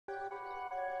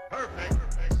Perfect.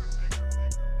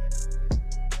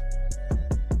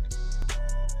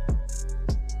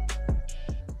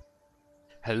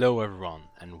 Hello everyone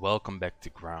and welcome back to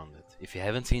Grounded. If you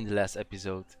haven't seen the last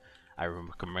episode, I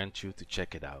recommend you to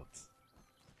check it out.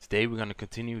 Today we're gonna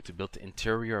continue to build the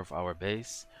interior of our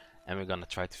base and we're gonna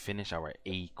try to finish our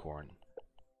acorn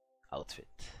outfit.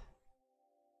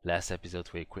 Last episode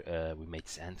we made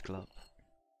this ant club,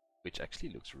 which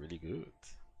actually looks really good.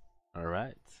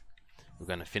 Alright, we're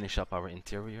gonna finish up our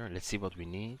interior. Let's see what we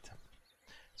need.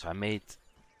 So I made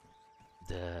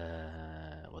the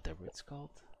whatever it's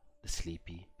called, the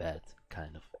sleepy bed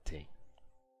kind of thing.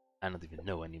 I don't even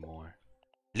know anymore.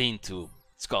 Lean-to.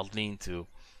 It's called lean-to.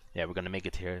 Yeah, we're gonna make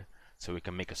it here so we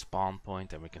can make a spawn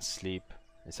point and we can sleep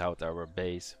inside our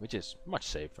base, which is much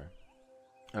safer.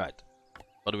 Alright,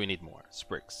 what do we need more?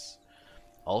 Sprigs.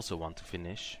 Also want to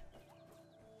finish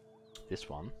this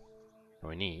one. And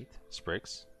we need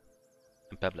sprigs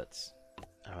and pebblets.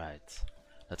 Alright,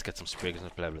 let's get some sprigs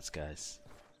and pebblets, guys.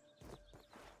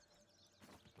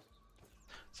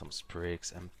 Some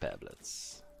sprigs and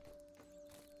pebblets.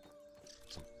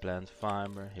 Some plant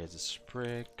fiber. Here's a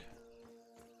sprig.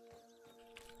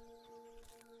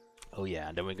 Oh yeah,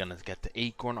 and then we're gonna get the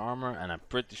acorn armor, and I'm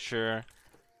pretty sure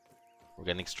we're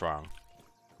getting strong.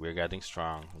 We're getting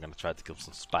strong. We're gonna try to kill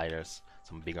some spiders,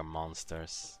 some bigger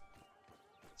monsters.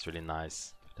 It's really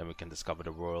nice. Then we can discover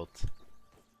the world.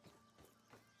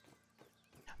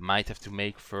 Might have to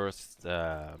make first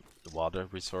the water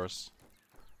resource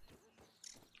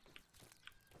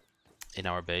in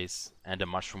our base and the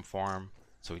mushroom farm,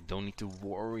 so we don't need to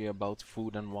worry about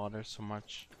food and water so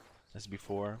much as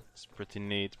before. It's pretty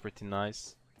neat, pretty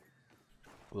nice.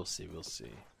 We'll see, we'll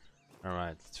see.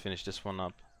 Alright, let's finish this one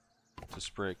up. 2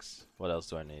 sprigs. What else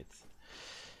do I need?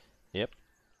 Yep.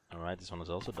 Alright, this one is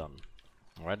also done.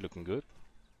 Alright, looking good.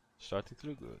 Starting to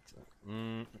look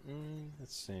good.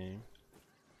 Let's see.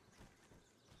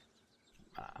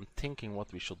 I'm thinking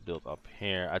what we should build up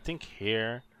here. I think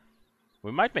here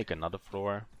we might make another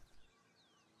floor.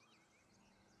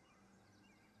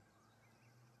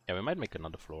 Yeah, we might make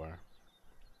another floor.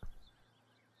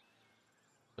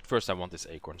 But first I want this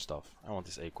acorn stuff. I want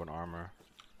this acorn armor.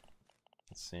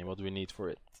 Let's see, what do we need for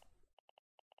it?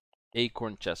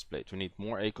 Acorn chestplate. We need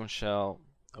more acorn shell.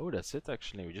 Oh, that's it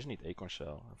actually. We just need acorn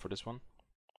shell. And for this one?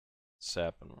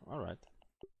 Sap. Alright.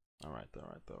 Alright.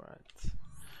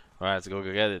 Alright, let's go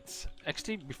get it.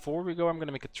 Actually, before we go, I'm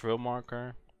gonna make a trail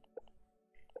marker.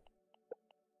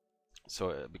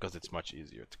 So, because it's much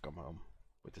easier to come home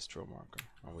with this trail marker.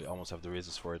 And we almost have the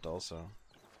reasons for it also.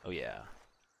 Oh yeah.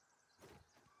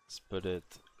 Let's put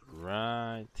it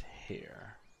right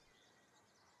here.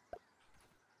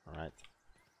 Alright.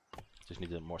 Just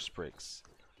needed more sprigs.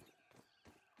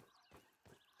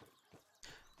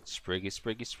 Spriggies,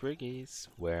 spriggies, spriggies.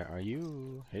 Where are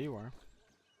you? Here you are.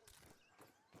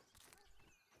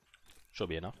 Should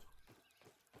be enough.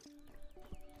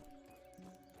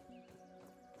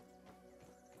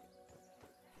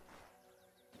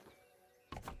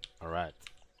 Alright,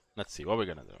 let's see what we're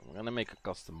gonna do. We're gonna make a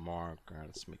custom marker.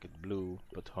 Let's make it blue,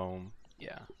 put home.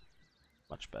 Yeah,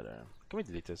 much better. Can we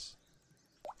delete this?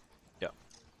 Yeah.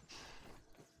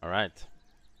 Alright.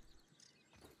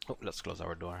 Oh, let's close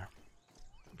our door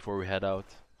before we head out.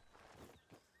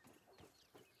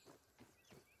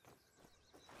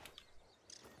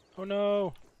 Oh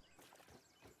no!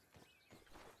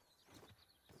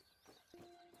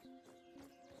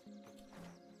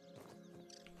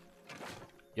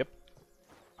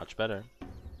 Much better.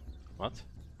 What?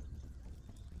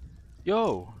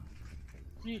 Yo!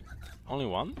 Only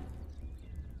one?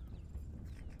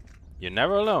 You're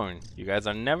never alone. You guys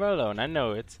are never alone. I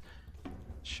know it.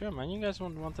 Sure, man. You guys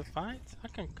want to fight? I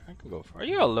can go for. Are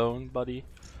you alone, buddy?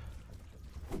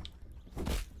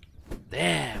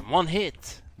 Damn! 1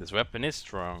 hit. This weapon is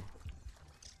strong.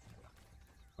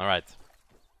 All right.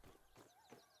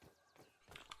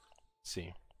 Let's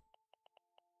see.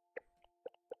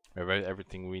 We have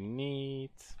everything we need.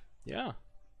 Yeah.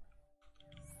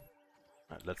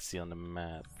 Alright, let's see on the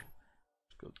map.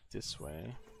 Let's go this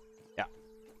way. Yeah.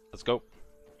 Let's go.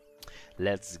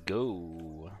 Let's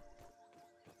go.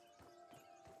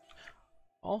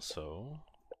 Also,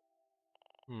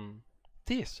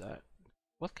 this.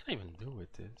 What can I even do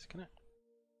with this? Can I?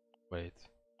 Wait.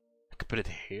 I could put it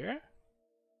here.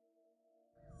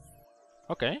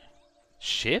 Okay.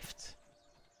 Shift.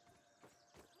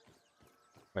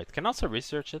 Wait, can I also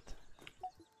research it?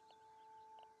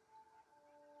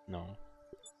 No.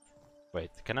 Wait,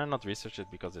 can I not research it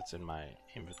because it's in my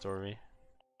inventory?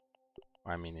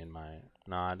 I mean in my...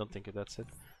 No, I don't think that's it.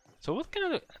 So what can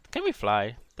I do? Can we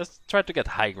fly? Let's try to get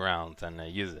high ground and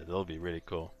use it. It'll be really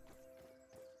cool.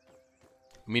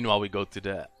 Meanwhile, we go to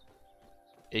the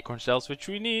acorn shells, which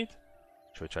we need.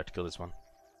 Should we try to kill this one?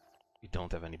 We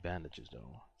don't have any bandages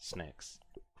though. Snacks.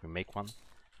 Can we make one?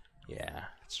 Yeah,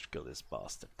 let's kill this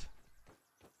bastard.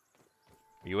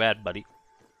 Where you at, buddy?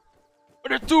 Oh,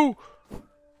 there are two!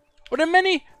 Oh, there are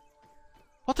many!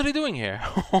 What are they doing here?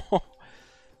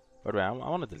 By the way, I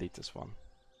want to delete this one.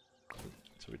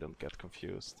 So we don't get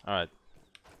confused. Alright.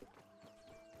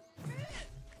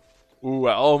 Ooh,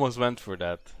 I almost went for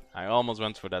that. I almost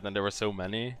went for that, and there were so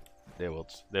many. I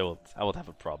would have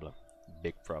a problem.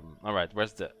 Big problem. Alright,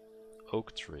 where's the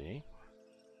oak tree?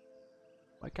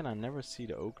 Why can I never see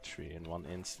the oak tree in one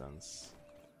instance?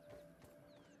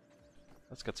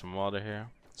 Let's get some water here.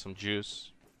 Some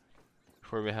juice.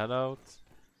 Before we head out.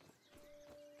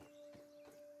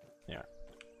 Yeah.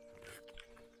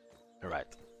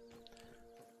 Alright.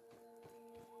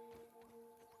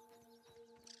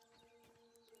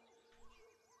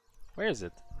 Where is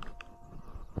it?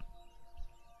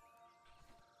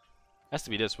 Has to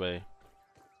be this way.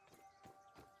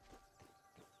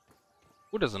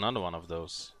 Ooh, there's another one of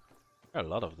those. There are a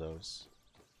lot of those.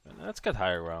 Let's get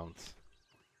higher ground.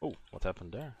 Oh, what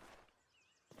happened there?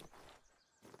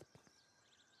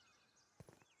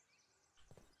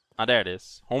 Ah, there it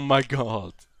is. Oh my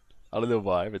god. I don't know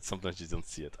why, but sometimes you don't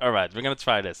see it. Alright, we're gonna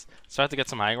try this. Let's try to get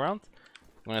some high ground.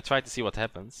 I'm gonna try to see what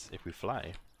happens if we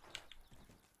fly.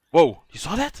 Whoa, you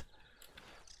saw that?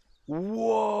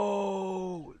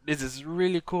 Whoa, this is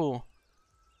really cool.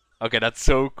 Okay, that's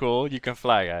so cool. You can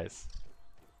fly, guys.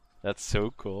 That's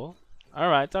so cool.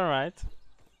 Alright, alright.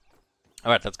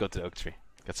 Alright, let's go to the oak tree.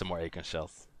 Get some more acorn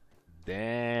shells.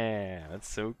 Damn,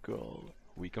 that's so cool.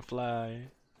 We can fly.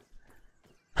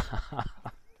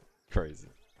 Crazy.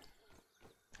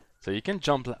 So you can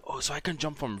jump. Oh, so I can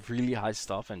jump from really high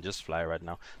stuff and just fly right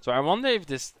now. So I wonder if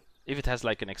it has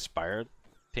like an expired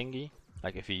thingy.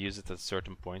 Like if you use it at a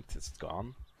certain point, it's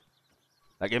gone.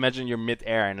 Like imagine you're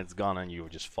mid-air and it's gone and you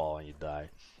just fall and you die.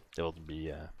 That would be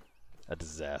a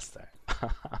disaster.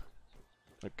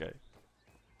 Okay.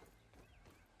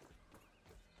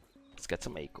 Let's get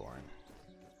some acorn.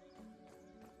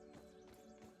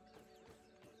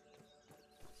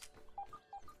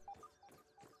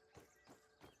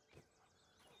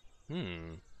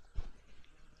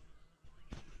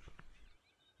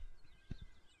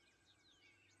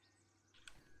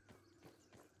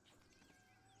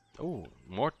 Oh,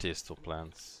 more thistle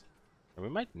plants. We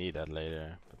might need that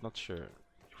later, but not sure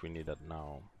if we need that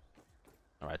now.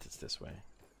 Alright, it's this way.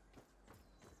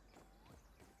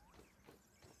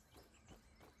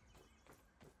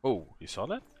 Oh, you saw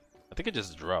that? I think it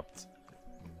just dropped.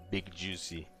 Big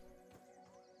juicy.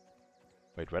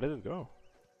 Wait, where did it go?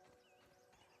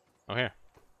 Oh, here.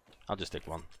 I'll just take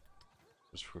one.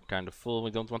 Because we're kind of full, we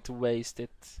don't want to waste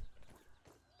it.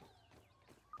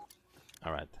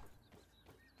 Alright.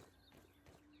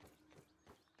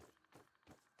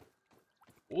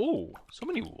 Oh, so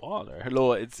many water.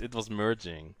 Hello, it was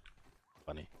merging.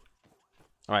 Funny.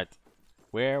 Alright.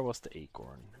 Where was the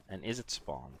acorn? And is it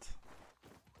spawned?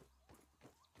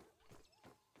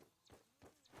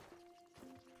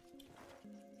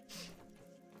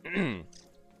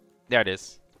 There it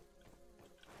is.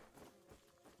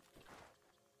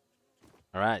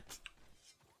 Alright.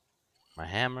 My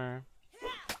hammer.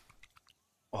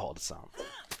 Oh, the sound.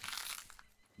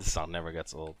 The sound never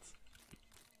gets old.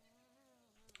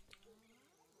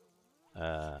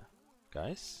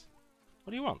 Guys?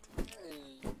 What do you want?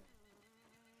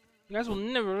 You guys will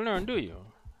never learn, do you?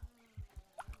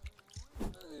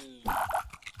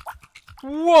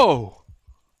 Whoa!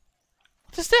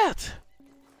 What is that?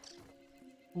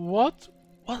 What?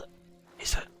 What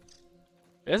is that?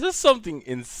 Is there something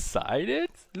inside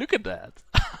it? Look at that.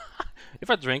 If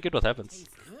I drink it, what happens?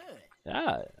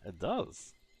 Yeah, it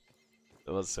does.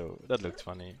 That looked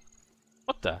funny.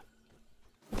 What the?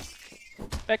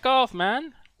 Back off,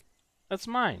 man. That's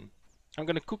mine. I'm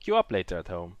gonna cook you up later at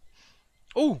home.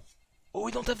 Oh! Oh,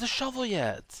 we don't have the shovel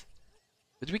yet.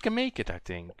 But we can make it, I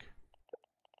think.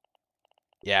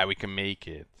 Yeah, we can make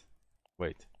it.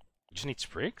 Wait. We just need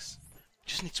sprigs? We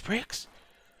just need sprigs?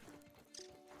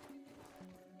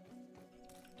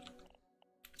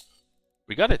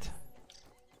 We got it.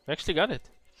 We actually got it.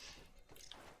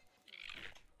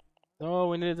 Oh,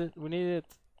 we need it. We need it.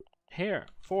 Here,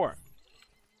 4.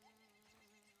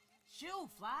 Shoo,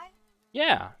 fly.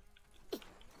 Yeah.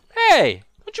 Hey,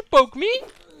 don't you poke me?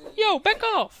 Yo, back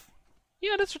off.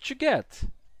 Yeah, that's what you get.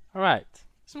 Alright.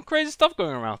 Some crazy stuff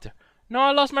going around here. No,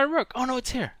 I lost my rook. Oh no,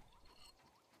 it's here.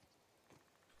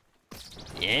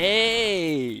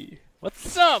 Yay!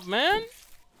 What's up, man?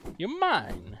 You're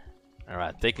mine.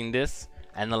 Alright, taking this,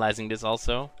 analyzing this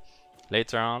also.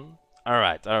 Later on,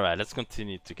 Alright, alright, let's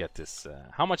continue to get this.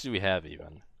 How much do we have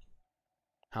even?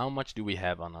 How much do we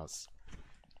have on us?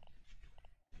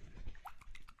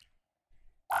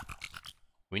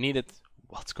 We needed...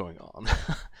 What's going on?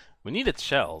 We needed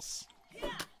shells.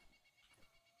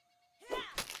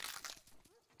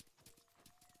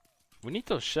 We need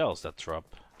those shells that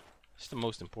drop. It's the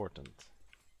most important.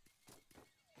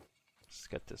 Let's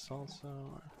get this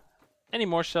also. Any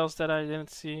more shells that I didn't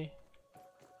see?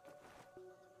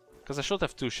 Because I should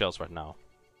have 2 shells right now.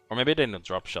 Or maybe they don't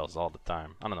drop shells all the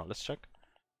time. I don't know, let's check.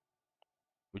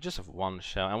 We just have 1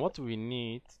 shell. And what do we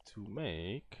need to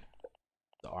make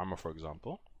the armor, for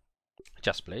example?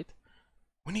 Chest plate.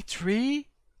 We need 3?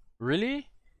 Really?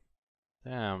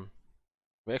 Damn.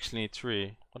 We actually need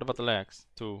 3. What about the legs?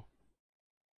 2.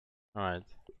 Alright.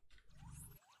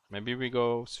 Maybe we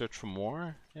go search for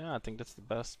more? Yeah, I think that's the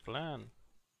best plan.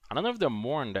 I don't know if there are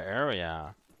more in the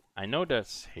area. I know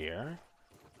that's here.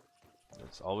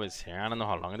 It's always here. I don't know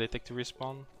how long they take to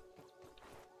respawn.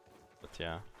 But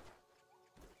yeah.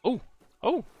 Oh!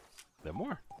 Oh! There are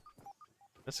more.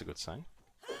 That's a good sign.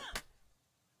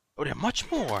 Oh, there are much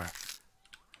more!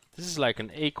 This is like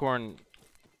an acorn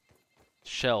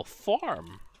shell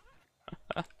farm.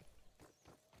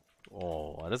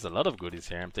 Oh, there's a lot of goodies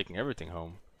here. I'm taking everything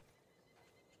home.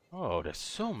 Oh, there's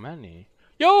so many.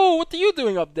 Yo, what are you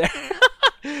doing up there?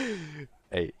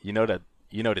 Hey, you know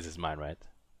this is mine, right?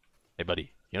 Hey,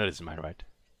 buddy, you know this is mine, right?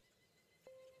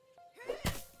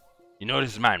 You know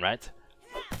this is mine, right?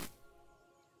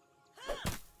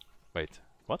 Wait,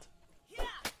 what?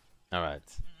 Alright.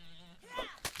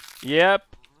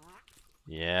 Yep.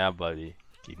 Yeah, buddy.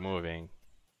 Keep moving.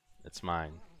 It's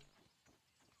mine.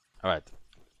 Alright.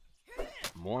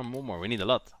 More. We need a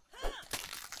lot.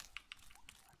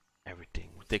 Everything.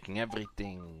 We're taking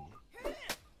everything.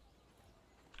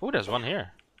 Oh, there's one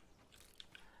here.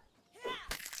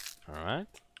 Alright.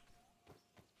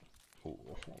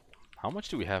 How much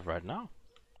do we have right now?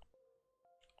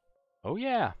 Oh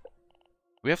yeah.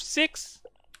 We have 6.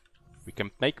 We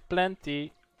can make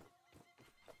plenty.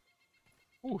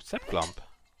 Ooh, sap clump.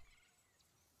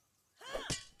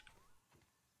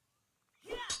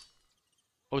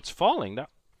 Oh, it's falling now.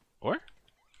 Or?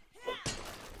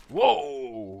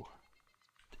 Whoa!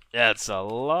 That's a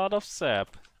lot of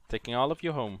sap. Taking all of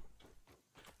you home.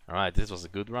 Alright, this was a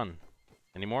good run.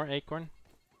 Any more acorn?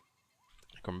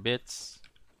 Acorn bits.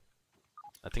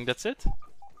 I think that's it.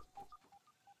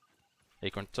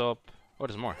 Acorn top. Oh,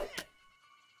 there's more.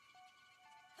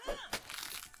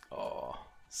 Oh,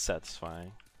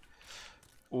 satisfying.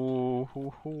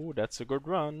 Ooh, that's a good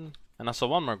run. And I saw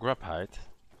one more grub hide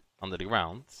under the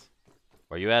ground.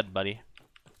 Where you at, buddy?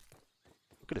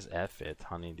 Look at this aphid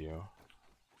honeydew.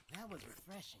 That was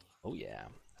refreshing. Oh yeah.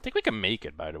 I think we can make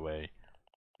it, by the way.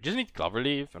 We just need clover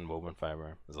leaf and woven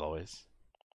fiber, as always.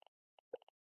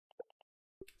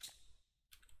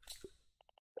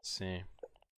 Let's see.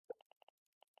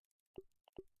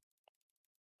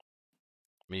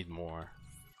 We need more.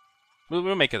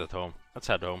 We'll make it at home. Let's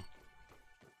head home.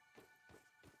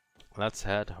 Let's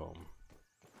head home.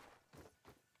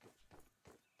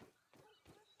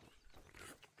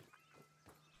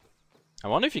 I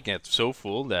wonder if you get so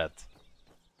full that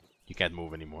you can't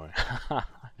move anymore.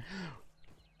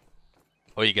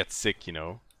 Or you get sick, you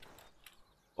know.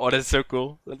 Oh, that's so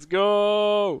cool. Let's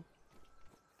go!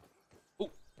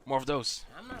 Oh, more of those.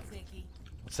 I'm not picky.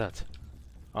 What's that?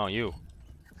 Oh, you.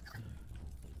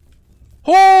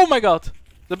 Oh my god!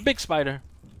 The big spider.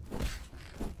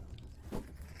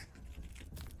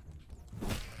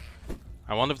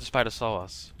 I wonder if the spider saw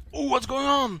us. Oh, what's going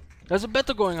on? There's a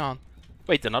battle going on.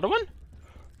 Wait, another one?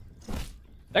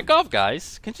 Back off,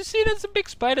 guys. Can't you see there's a big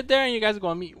spider there and you guys are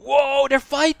going to meet? Whoa, they're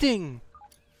fighting!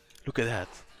 Look at that.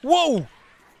 Whoa!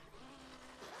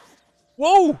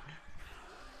 Whoa!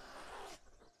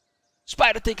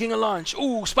 Spider taking a lunge.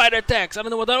 Ooh, spider attacks. I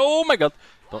don't know what that... Oh my god.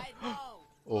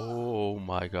 Oh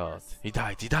my god. He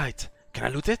died. Can I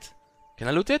loot it? Can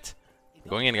I loot it?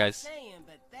 Going in, guys. Saying,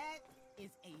 but that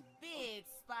is a big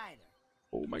spider.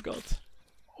 Oh my god.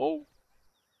 Oh.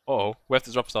 Uh-oh. We have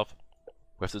to drop stuff.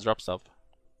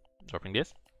 Dropping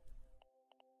this.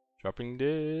 Dropping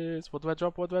this. What do I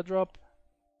drop?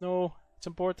 No. It's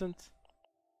important.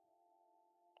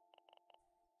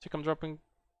 I think I'm dropping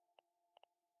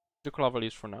the clover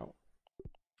leaves for now.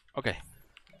 Okay.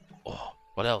 Oh,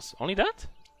 what else? Only that?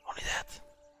 Only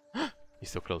that.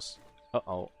 He's so close.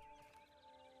 Uh-oh.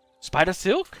 Spider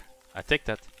silk? I take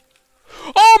that.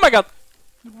 Oh my god!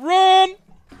 Run!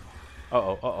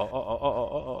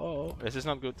 Uh-oh. This is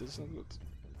not good.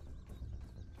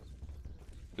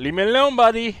 Leave me alone,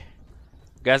 buddy.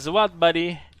 Guess what,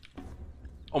 buddy?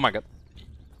 Oh my god.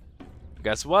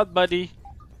 Guess what, buddy?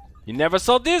 You never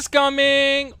saw this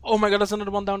coming! Oh my god, there's another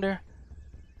one down there.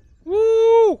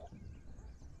 Woo!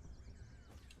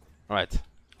 Alright.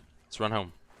 Let's run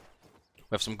home.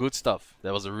 We have some good stuff.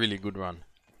 That was a really good run.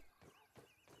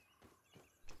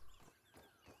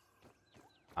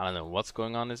 I don't know what's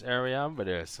going on in this area, but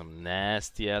there's some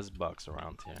nasty ass bugs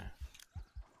around here.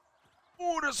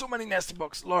 Oh, there's so many nasty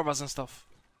bugs, larvas and stuff.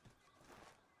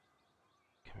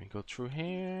 Can we go through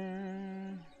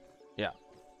here? Yeah.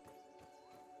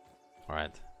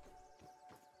 Alright.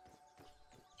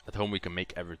 At home we can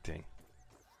make everything.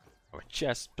 Our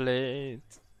chest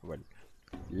plate. Our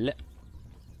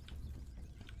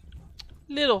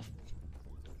little.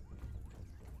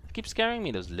 Keep scaring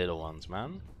me, those little ones,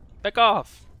 man. Back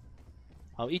off!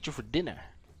 I'll eat you for dinner.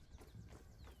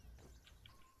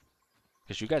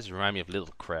 Because you guys remind me of little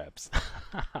crabs.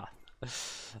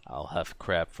 I'll have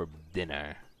crab for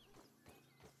dinner.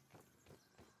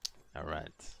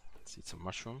 Alright. Let's eat some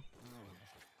mushroom.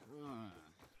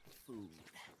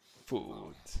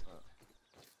 Food.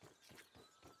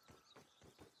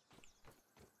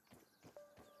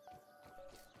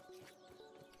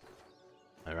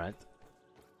 Alright.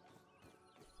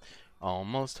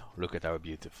 Almost. Look at our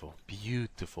beautiful,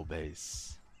 beautiful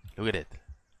base. Look at it.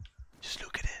 Just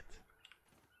look at it.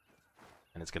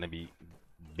 And it's gonna be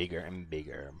bigger and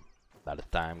bigger by the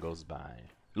time goes by.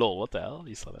 Lol, what the hell?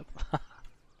 You saw that?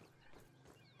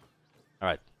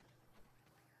 Alright.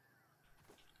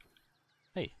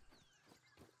 Hey.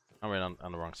 I'm right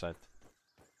on the wrong side.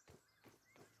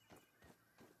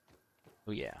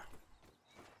 Oh yeah.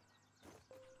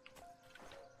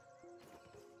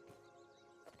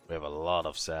 We have a lot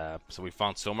of sap. So we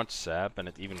found so much sap and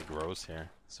it even grows here.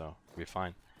 So we're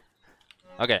fine.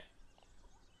 Okay.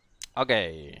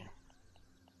 Okay.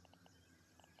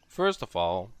 First of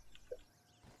all,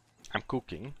 I'm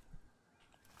cooking.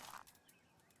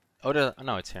 Oh,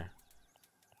 no, it's here.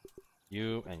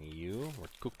 You and you. We're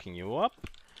cooking you up.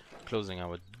 Closing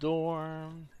our door.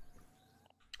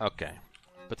 Okay.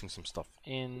 Putting some stuff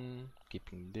in.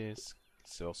 Keeping this.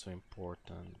 It's also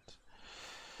important.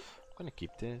 I'm gonna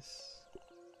keep this.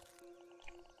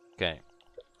 Okay.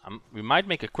 We might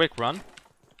make a quick run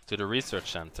to the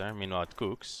research center. Meanwhile, it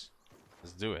cooks.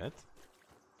 Let's do it.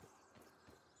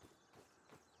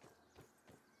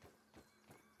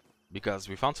 Because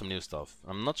we found some new stuff.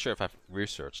 I'm not sure if I've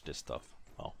researched this stuff.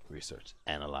 Oh, researched.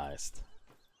 Analyzed.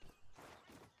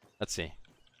 Let's see.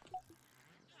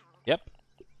 Yep.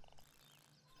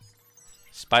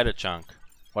 Spider chunk.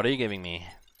 What are you giving me?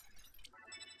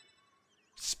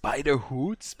 Spider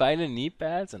hood, spider knee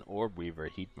pads, and orb weaver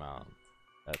heat mount.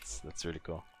 That's really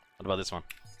cool. What about this one?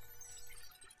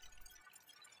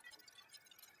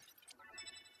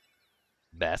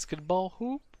 Basketball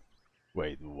hoop?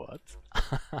 Wait, what?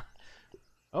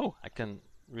 Oh, I can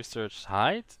research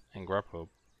hide and grub hoop.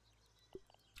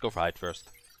 Let's go for hide first.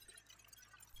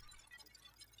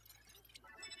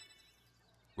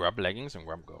 Grub leggings and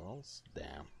grub goggles.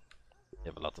 Damn. You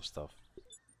have a lot of stuff.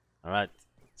 Alright,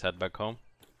 let's head back home.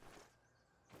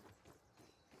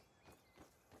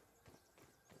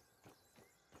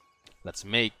 Let's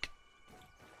make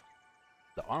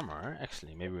the armor.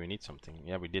 Actually, maybe we need something.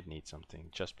 Yeah, we did need something.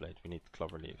 Chest plate. We need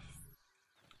clover leaf.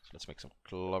 So let's make some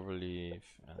clover leaf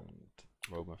and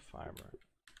roman fiber.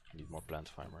 We need more plant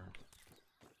fiber.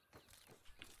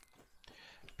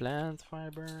 Plant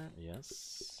fiber.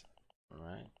 Yes.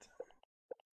 Alright.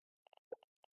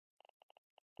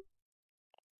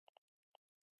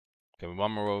 Okay,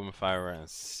 one more roman fiber and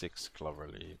 6 clover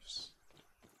leaves.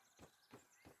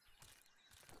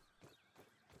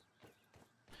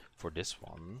 For this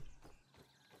one,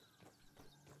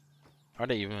 are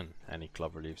there even any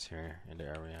clover leaves here in the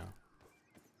area?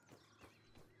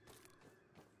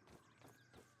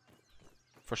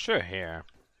 For sure here,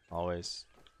 always.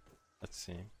 Let's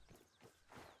see.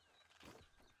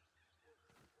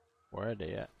 Where are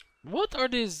they at? What are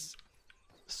these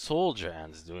soldier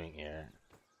ants doing here?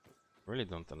 Really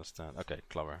don't understand. Okay,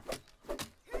 clover.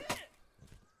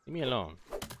 Leave me alone.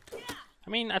 I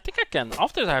mean, I think I can,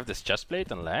 after I have this chest plate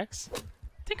and legs, I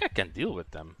think I can deal with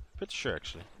them. Pretty sure,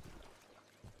 actually.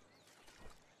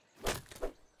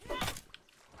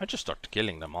 I just start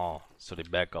killing them all, so they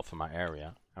back off in my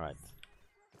area. Alright.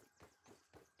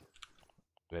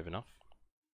 Do we have enough?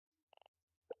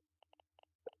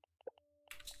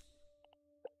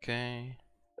 Okay.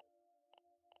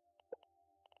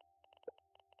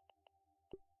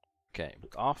 Okay, but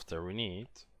after we need...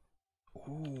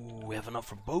 Ooh, we have enough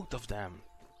for both of them.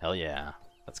 Hell yeah.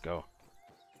 Let's go.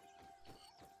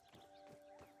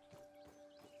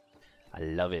 I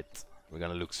love it. We're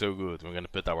gonna look so good. We're gonna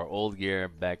put our old gear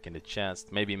back in the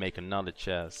chest. Maybe make another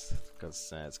chest,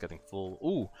 because it's getting full.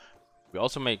 Ooh! We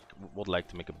also would like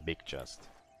to make a big chest.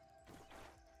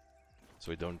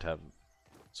 So we don't have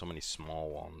so many small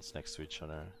ones next to each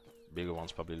other. Bigger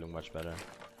ones probably look much better.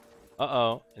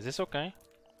 Uh-oh. Is this okay?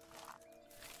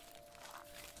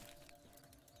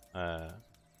 Why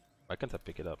can't I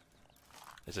pick it up?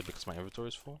 Is it because my inventory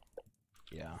is full?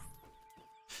 Yeah.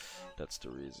 That's the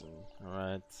reason.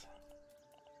 Alright.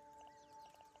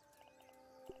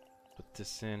 Put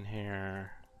this in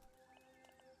here.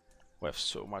 We have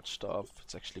so much stuff.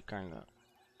 It's actually kinda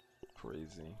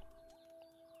crazy.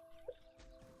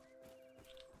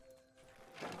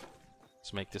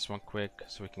 Let's make this one quick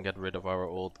so we can get rid of our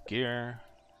old gear.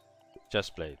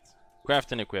 Chest plate.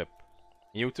 Craft and equip.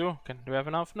 You too? Do we have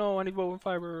enough? No, I need woven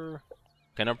fiber.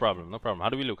 Okay, no problem, no problem. How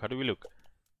do we look? How do we look?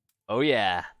 Oh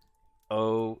yeah.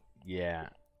 Oh yeah.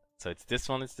 So it's this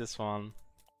one, it's this one.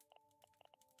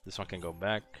 This one can go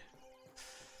back.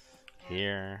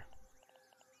 Here.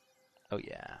 Oh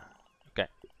yeah. Okay.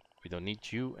 We don't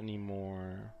need you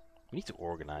anymore. We need to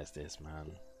organize this,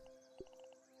 man.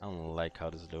 I don't like how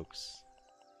this looks.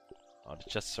 Oh, the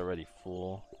chest's already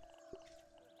full.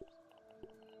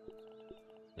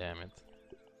 Damn it.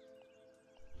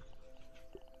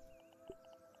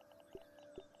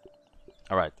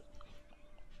 Alright.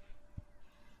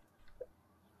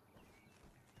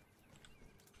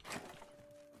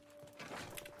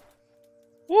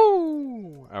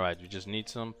 Woo! Alright, we just need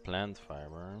some plant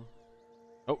fiber.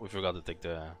 Oh, we forgot to take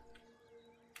the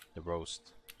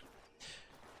roast.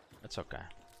 That's okay.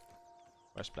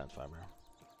 Where's plant fiber?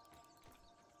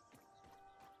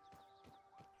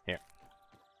 Here.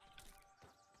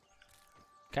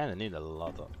 Kinda need a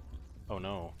lot of... Oh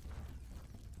no.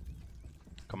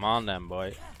 Come on then,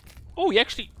 boy. Oh, he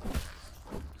actually...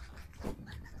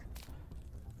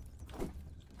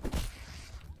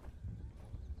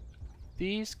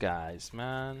 These guys,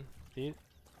 man.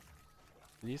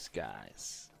 These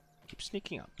guys keep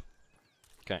sneaking up.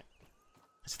 Okay.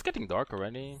 Is it getting dark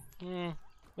already? We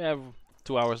have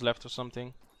 2 hours left or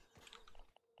something.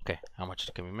 Okay, how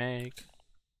much can we make?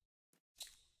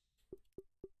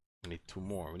 We need 2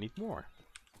 more. We need more.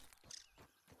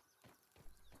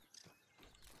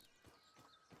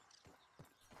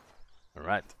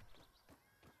 Alright.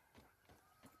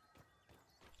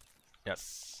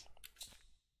 Yes.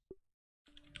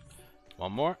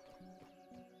 One more.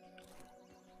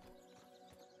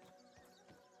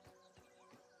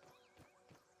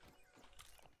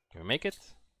 Can we make it?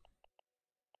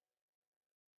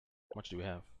 How much do we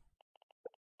have?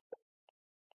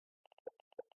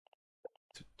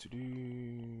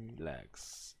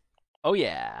 Legs. Oh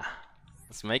yeah!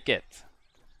 Let's make it!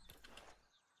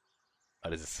 Oh,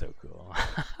 this is so cool.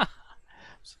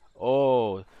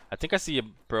 Oh, I think I see a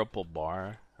purple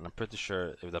bar, and I'm pretty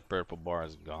sure if that purple bar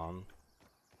is gone,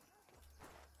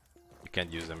 you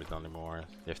can't use them anymore.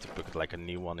 You have to put like a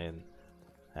new one in.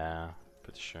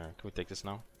 Pretty sure. Can we take this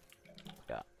now?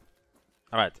 Yeah.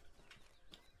 Alright.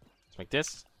 Let's make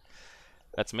this.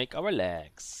 Let's make our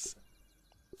legs.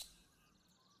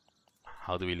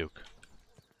 How do we look?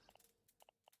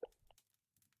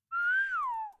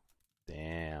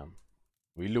 Damn.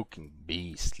 We're looking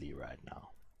beastly right now.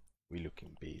 We're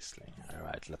looking beastly.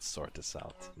 Alright, let's sort this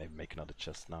out. Maybe make another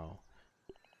chest now.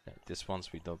 Okay, this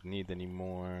ones we don't need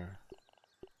anymore.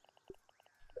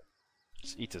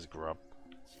 Just eat this grub.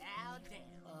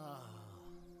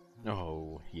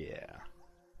 Oh, yeah.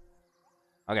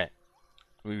 Okay.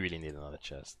 We really need another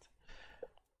chest.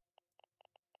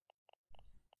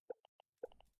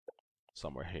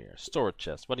 Somewhere here. Storage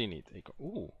chest. What do you need?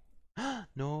 Ooh.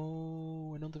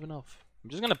 No, I don't have enough. I'm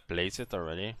just gonna place it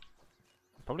already.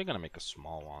 I'm probably gonna make a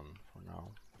small one for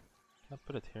now. Can I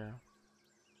put it here?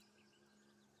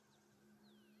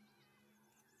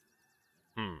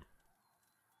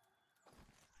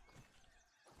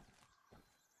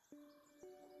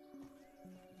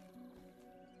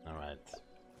 Alright.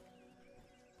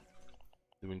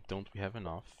 Don't we have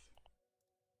enough?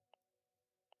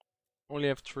 Only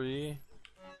have 3.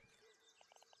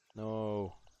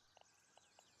 No.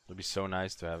 It'd be so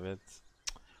nice to have it.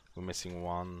 We're missing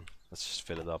 1. Let's just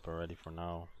fill it up already for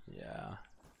now. Yeah.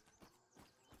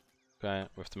 Okay,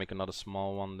 we have to make another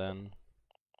small one then.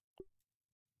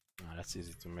 That's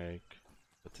easy to make.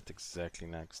 Put it exactly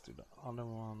next to the other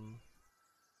one.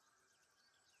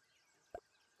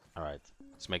 Alright,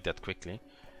 let's make that quickly.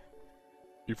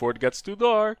 Before it gets too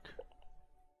dark.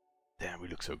 Damn, we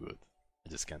look so good. I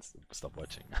just can't stop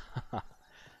watching.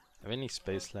 Have any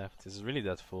space left? Is it really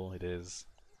that full? It is.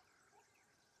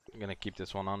 I'm gonna keep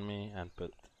this one on me and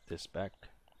put this back.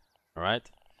 Alright.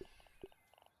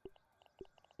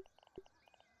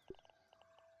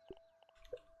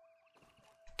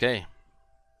 Okay,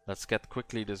 let's get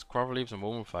quickly this clover leaves and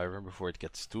woven fiber before it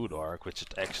gets too dark, which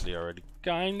it actually already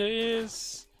kinda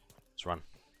is. Let's run.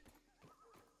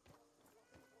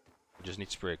 We just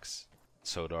need sprigs. It's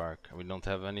so dark, and we don't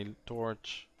have any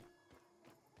torch.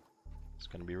 It's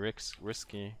gonna be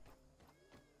risky.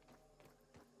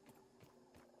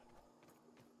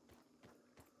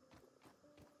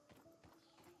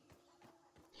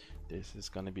 This is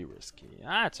gonna be risky.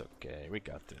 Ah, it's okay. We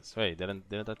got this. Wait,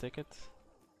 didn't I take it?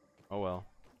 Oh well.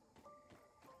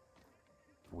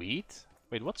 Wheat?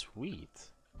 Wait, what's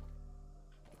wheat?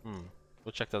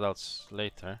 We'll check that out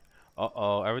later.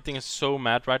 Uh-oh, everything is so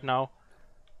mad right now.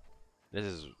 This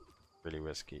is really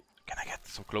risky. Can I get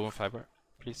some clover fiber,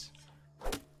 please?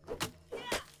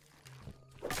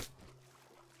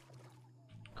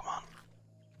 Come on.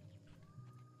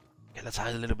 Okay, let's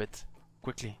hide a little bit.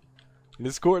 Quickly. In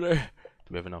this corner.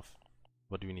 Do we have enough?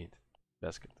 What do we need?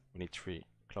 Basket. We need 3.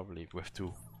 Clover leaf. We have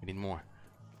 2. We need more.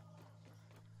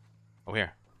 Oh,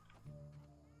 here.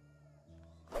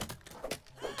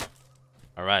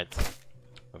 Alright.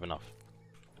 We have enough.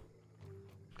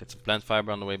 Get some plant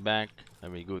fiber on the way back.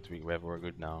 And we're good. We're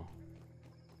good now.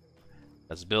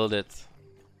 Let's build it.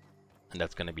 And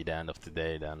that's gonna be the end of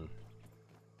today then.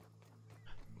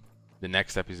 The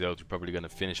next episode we're probably gonna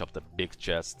finish up the big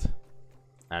chest.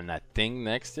 And I think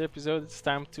next episode it's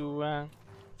time to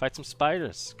fight some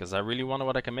spiders. Because I really wonder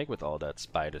what I can make with all that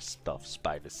spider stuff.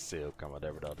 Spider silk and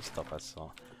whatever the other stuff I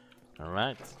saw.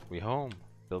 Alright, we home.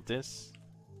 Build this.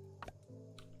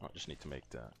 Oh, I just need to make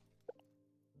the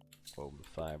woven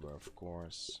fiber, of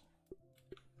course.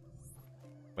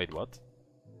 Wait, what?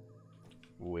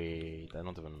 Wait, I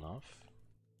don't have enough.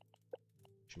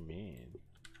 What you mean?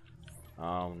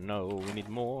 Oh no, we need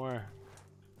more.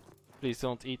 Please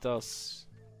don't eat us.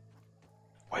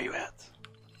 Where you at?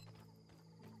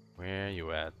 Where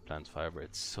you at, plant fiber?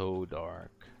 It's so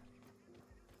dark.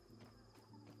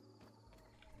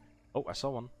 Oh, I saw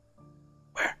one.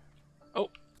 Where? Oh,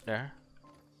 there.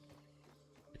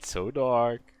 It's so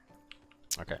dark.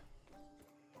 Okay.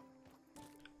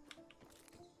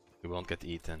 We won't get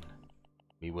eaten.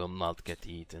 We will not get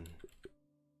eaten.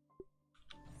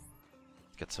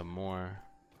 Get some more.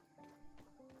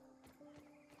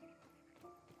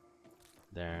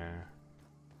 There.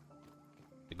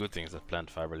 The good thing is that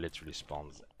plant fiber literally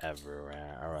spawns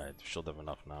everywhere. Alright, we should have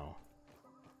enough now.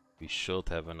 We should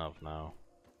have enough now.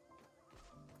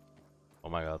 Oh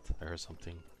my god, I heard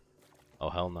something. Oh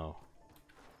hell no.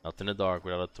 Not in the dark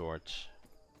without a torch.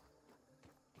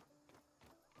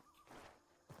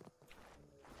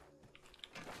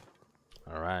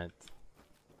 Alright.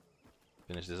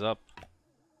 Finish this up.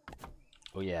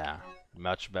 Oh yeah,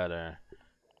 much better.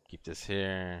 Keep this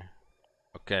here.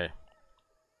 Okay.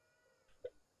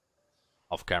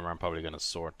 Off camera I'm probably gonna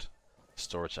sort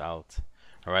storage out.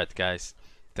 Alright guys,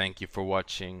 thank you for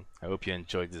watching. I hope you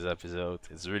enjoyed this episode.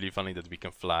 It's really funny that we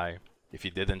can fly. If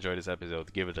you did enjoy this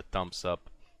episode, give it a thumbs up.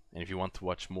 And if you want to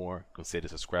watch more, consider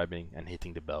subscribing and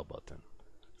hitting the bell button.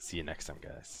 See you next time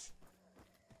guys.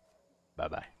 Bye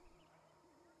bye.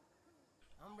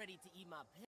 I'm ready to eat my